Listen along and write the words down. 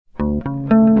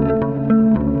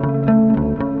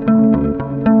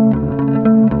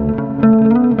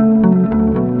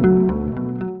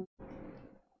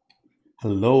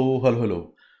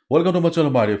Welcome to my channel,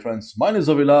 my dear friends. My name is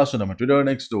Avilash and I'm a trader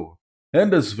next door.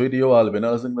 In this video, I'll be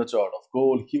analyzing the chart of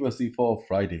gold USD for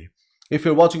Friday. If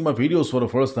you're watching my videos for the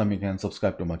first time, you can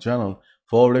subscribe to my channel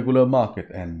for regular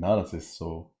market analysis.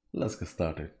 So let's get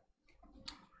started.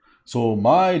 So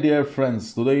my dear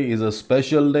friends, today is a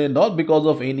special day, not because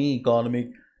of any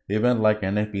economic event like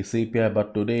NFP CPI,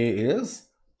 but today is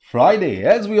Friday.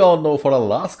 As we all know, for the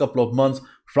last couple of months,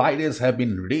 Fridays have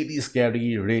been really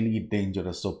scary, really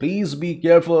dangerous. So please be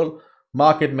careful.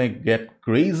 Market may get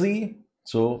crazy.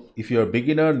 So if you're a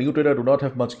beginner, new trader, do not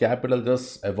have much capital,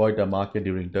 just avoid the market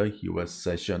during the US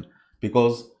session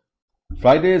because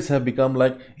Fridays have become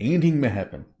like anything may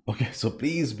happen. Okay, so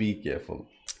please be careful.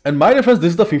 And my reference, this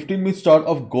is the 15-minute chart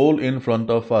of gold in front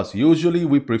of us. Usually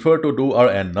we prefer to do our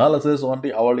analysis on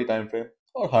the hourly time frame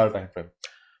or higher time frame.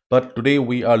 But today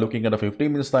we are looking at a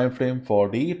 15 minutes time frame for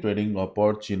the trading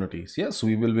opportunities. Yes,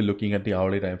 we will be looking at the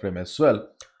hourly time frame as well.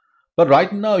 But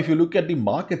right now, if you look at the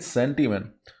market sentiment,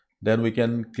 then we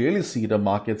can clearly see the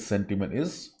market sentiment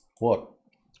is what?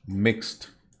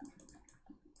 Mixed.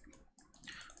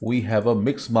 We have a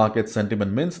mixed market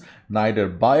sentiment, means neither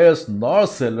buyers nor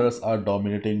sellers are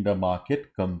dominating the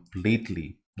market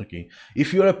completely. Okay,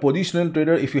 if you are a positional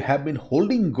trader, if you have been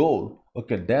holding gold,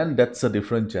 okay, then that's a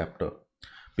different chapter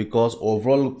because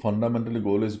overall fundamentally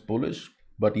gold is bullish.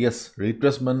 But yes,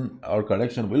 retracement or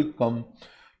correction will come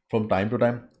from time to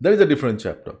time. There is a different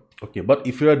chapter. Okay, but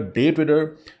if you're a day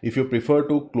trader, if you prefer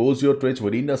to close your trades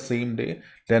within the same day,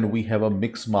 then we have a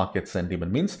mixed market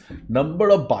sentiment, means number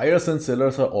of buyers and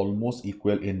sellers are almost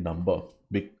equal in number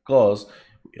because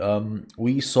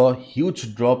we saw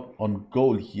huge drop on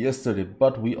gold yesterday,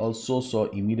 but we also saw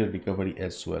immediate recovery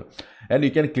as well. And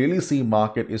you can clearly see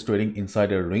market is trading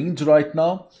inside a range right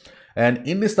now. And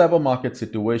in this type of market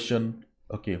situation,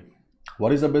 okay,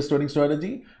 what is the best trading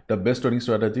strategy? The best trading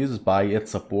strategy is buy at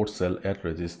support, sell at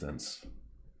resistance.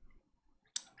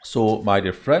 So my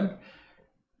dear friend,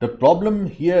 the problem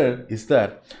here is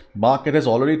that market has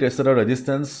already tested a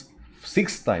resistance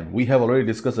 6 times. We have already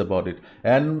discussed about it.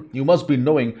 And you must be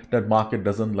knowing that market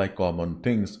doesn't like common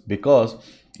things, because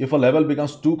if a level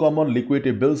becomes too common,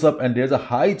 liquidity builds up and there's a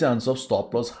high chance of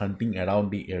stop loss hunting around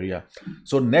the area.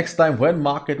 So next time when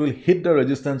market will hit the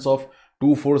resistance of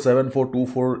 2474,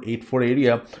 2484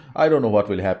 area, I don't know what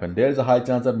will happen. There is a high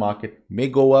chance that market may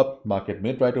go up, market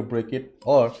may try to break it,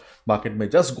 or market may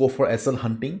just go for SL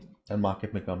hunting and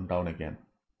market may come down again.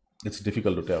 It's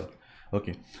difficult to tell.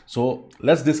 Okay, so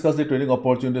let's discuss the trading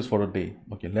opportunities for a day.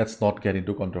 Okay, let's not get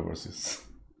into controversies.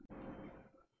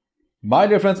 My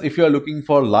dear friends, if you are looking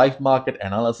for live market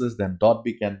analysis, then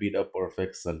DotBee can be the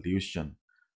perfect solution.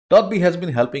 DotBee has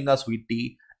been helping us with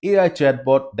the AI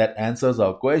chatbot that answers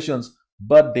our questions,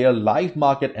 but their live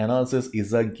market analysis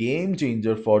is a game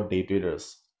changer for day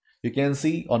traders. You can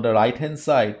see on the right hand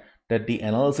side that the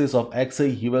analysis of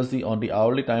Xauusd on the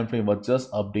hourly time frame was just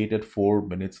updated 4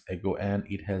 minutes ago, and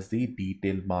it has the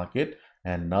detailed market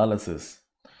analysis.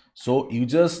 So you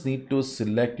just need to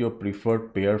select your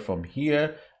preferred pair from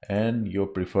here and your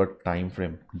preferred time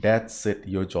frame. That's it,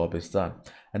 your job is done.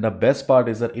 And the best part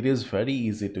is that it is very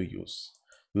easy to use.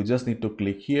 You just need to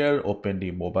click here, open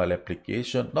the mobile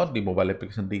application, not the mobile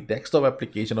application, the desktop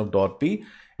application of DotBee,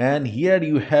 and here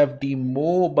you have the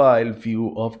mobile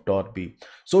view of DotBee.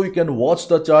 So you can watch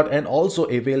the chart and also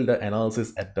avail the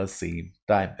analysis at the same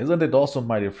time. Isn't it awesome,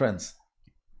 my dear friends?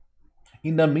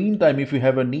 In the meantime, if you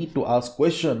have a need to ask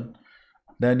question,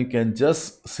 then you can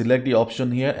just select the option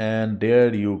here and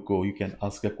there you go. You can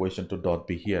ask a question to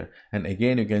DotBee here, and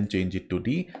again you can change it to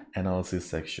the analysis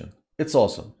section. It's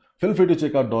awesome. Feel free to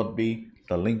check out DotBee.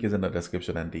 The link is in the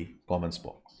description and the comments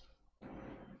box.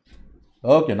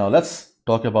 Okay, now let's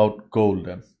talk about gold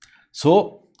then.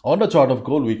 So on the chart of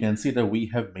gold, we can see that we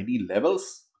have many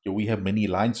levels. Okay, we have many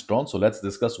lines drawn. So let's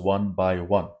discuss one by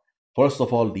one. First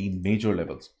of all, the major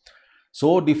levels.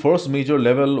 So the first major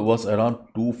level was around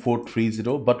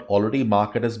 2430, but already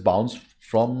market has bounced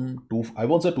from I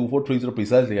won't say 2430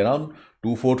 precisely, around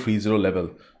 2430 level.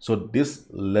 So this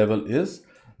level is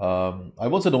I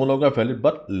won't say no longer valid,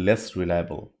 but less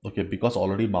reliable. Okay, because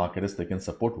already market has taken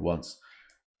support once.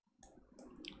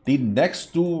 The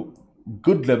next two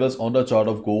good levels on the chart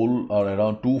of gold are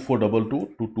around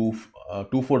 2422 to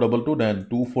 2422, then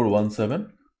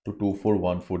 2417 to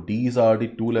 2414. These are the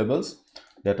two levels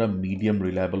that are medium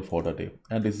reliable for the day,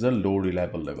 and this is a low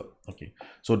reliable level. Okay,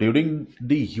 so during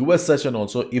the US session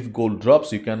also, if gold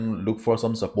drops, you can look for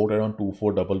some support around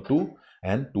 2422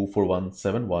 and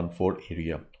 241714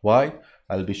 area. Why?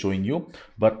 I'll be showing you,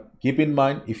 but keep in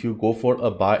mind, if you go for a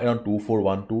buy around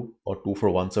 2412 or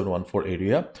 241714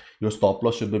 area, your stop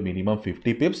loss should be minimum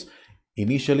 50 pips.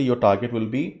 initially your target will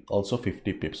be also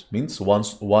 50 pips, means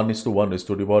once 1:1 risk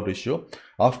to reward ratio.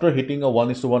 After hitting a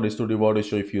 1:1 risk to reward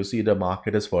ratio, if you see the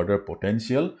market has further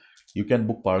potential, you can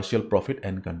book partial profit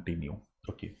and continue.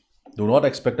 Okay, do not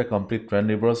expect a complete trend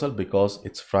reversal because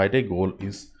it's Friday. Gold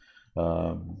is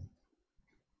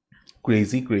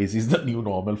crazy is the new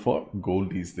normal for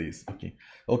gold these days.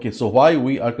 Okay, so why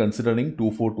we are considering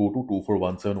 2422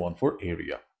 241714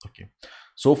 area? Okay,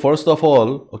 so first of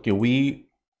all, okay, we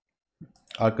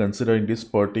are considering this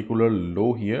particular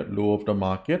low here, low of the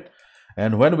market.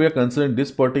 And when we are considering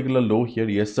this particular low here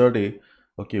yesterday,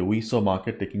 okay, we saw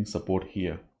market taking support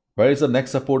here. Where is the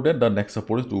next support then? The next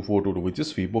support is 2422, which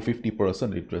is FIBO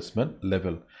 50% retracement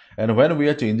level. And when we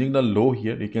are changing the low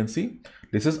here, you can see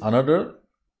this is another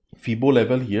FIBO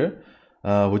level here,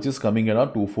 which is coming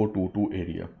around 2422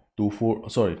 area,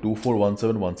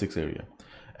 241716 area.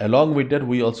 Along with that,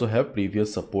 we also have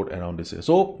previous support around this area.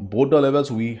 So both the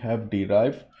levels we have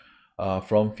derived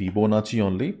from Fibonacci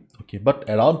only. Okay, but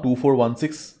around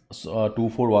 2416,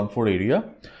 2414 area,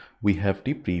 we have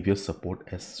the previous support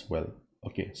as well.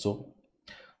 Okay, so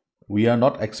we are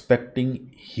not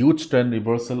expecting huge trend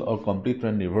reversal or complete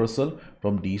trend reversal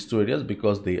from these two areas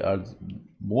because they are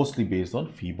mostly based on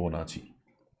Fibonacci.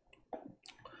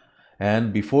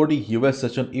 And before the US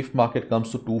session, if market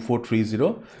comes to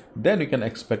 2430, then you can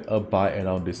expect a buy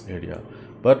around this area.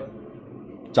 But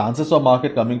chances of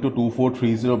market coming to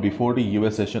 2430 before the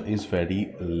US session is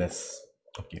very less.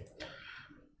 Okay,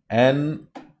 and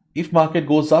if market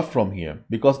goes up from here,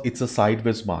 because it's a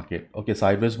sideways market, okay,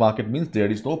 sideways market means there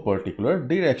is no particular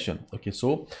direction. Okay,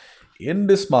 so in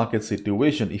this market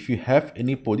situation, if you have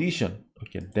any position,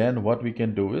 okay, then what we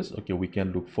can do is, okay, we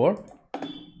can look for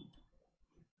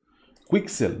quick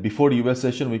sell before US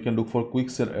session. We can look for quick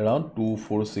sell around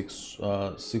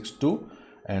 24662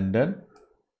 and then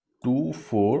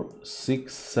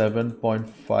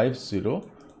 2467.50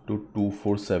 to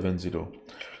 2470.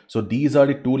 So these are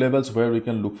the two levels where we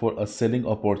can look for a selling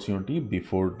opportunity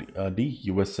before the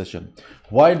US session.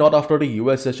 Why not after the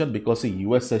US session? Because the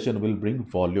US session will bring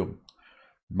volume.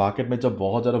 Market में जब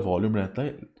बहुत ज़्यादा volume रहता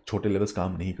है, छोटे levels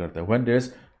काम नहीं करते. When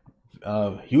there's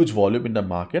huge volume in the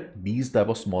market, these type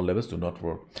of small levels do not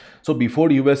work. So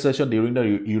before US session, during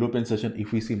the European session,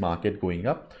 if we see market going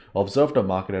up, observe the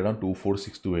market around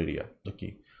 2462 area.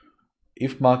 Okay,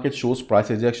 if market shows price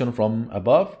rejection from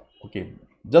above, okay,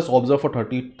 just observe for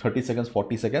 30 seconds,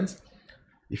 40 seconds.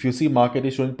 If you see market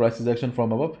is showing price rejection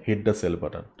from above, hit the sell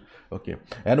button. Okay,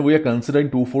 and we are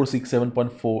considering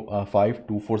 2467.45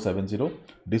 2470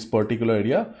 this particular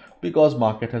area because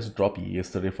market has dropped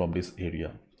yesterday from this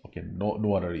area. Okay,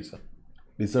 no other reason.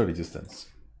 This is a resistance.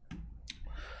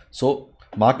 So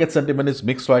market sentiment is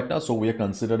mixed right now, so we are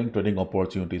considering trading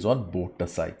opportunities on both the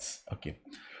sides. Okay,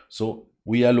 so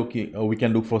we are looking, we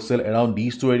can look for sell around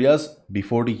these two areas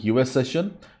before the US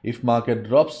session. If market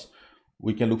drops,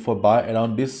 we can look for buy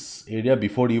around this area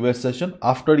before the US session.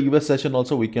 After the US session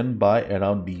also, we can buy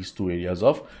around these two areas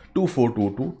of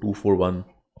 2422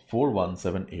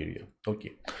 2417 area.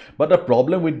 Okay, but the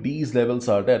problem with these levels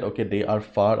are that, okay, they are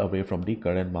far away from the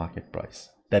current market price.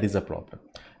 That is a problem.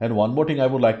 And one more thing I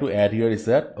would like to add here is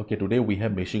that, okay, today we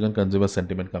have Michigan consumer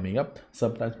sentiment coming up.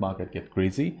 Sometimes market get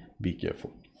crazy, be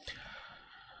careful.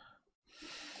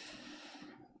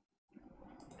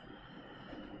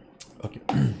 Okay,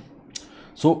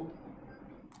 so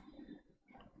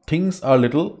things are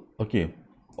little, okay,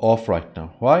 off right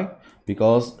now. Why?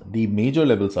 Because the major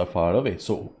levels are far away.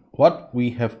 So what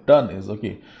we have done is,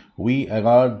 okay, we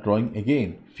are drawing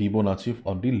again Fibonacci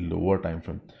on the lower time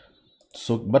frame.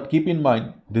 So, but keep in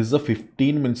mind, this is a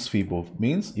 15 minutes FIBO,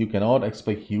 means you cannot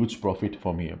expect huge profit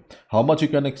from here. How much you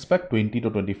can expect? 20 to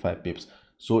 25 pips.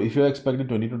 So if you're expecting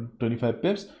 20 to 25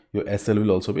 pips, your SL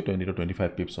will also be 20 to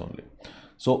 25 pips only.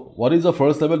 So what is the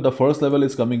first level? The first level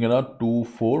is coming around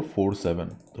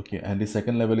 2447. Okay, and the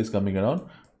second level is coming around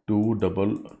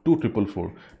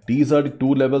 2444. These are the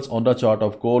two levels on the chart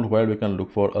of gold where we can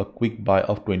look for a quick buy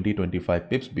of 20-25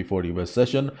 pips before US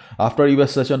session. After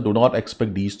US session, do not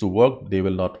expect these to work. They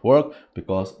will not work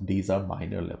because these are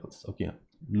minor levels. Okay,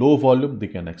 low volume they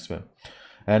can expect,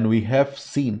 and we have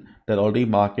seen that already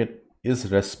market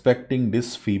is respecting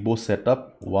this FIBO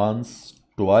setup once,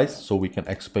 twice, so we can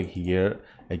expect here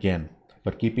again.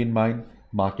 But keep in mind,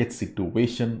 market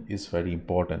situation is very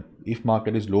important. If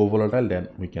market is low volatile, then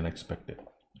we can expect it.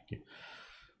 Okay,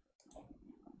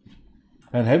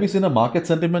 and have you seen a market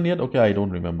sentiment yet? Okay, I don't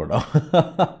remember now.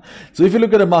 So if you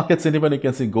look at the market sentiment, you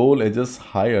can see gold edges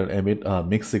higher amid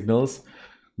mixed signals.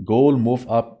 Gold moved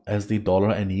up as the dollar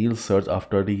and yield surged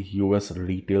after the US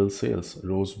retail sales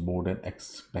rose more than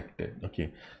expected.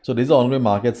 Okay, so this is ongoing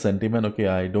market sentiment. Okay,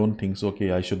 I don't think so.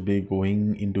 Okay, I should be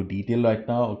going into detail right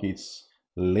now. Okay, it's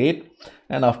late,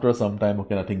 and after some time,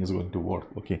 okay, nothing is going to work.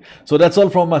 Okay, so that's all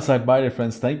from my side. Bye,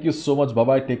 friends. Thank you so much. Bye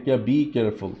bye. Take care. Be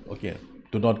careful. Okay,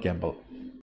 do not gamble.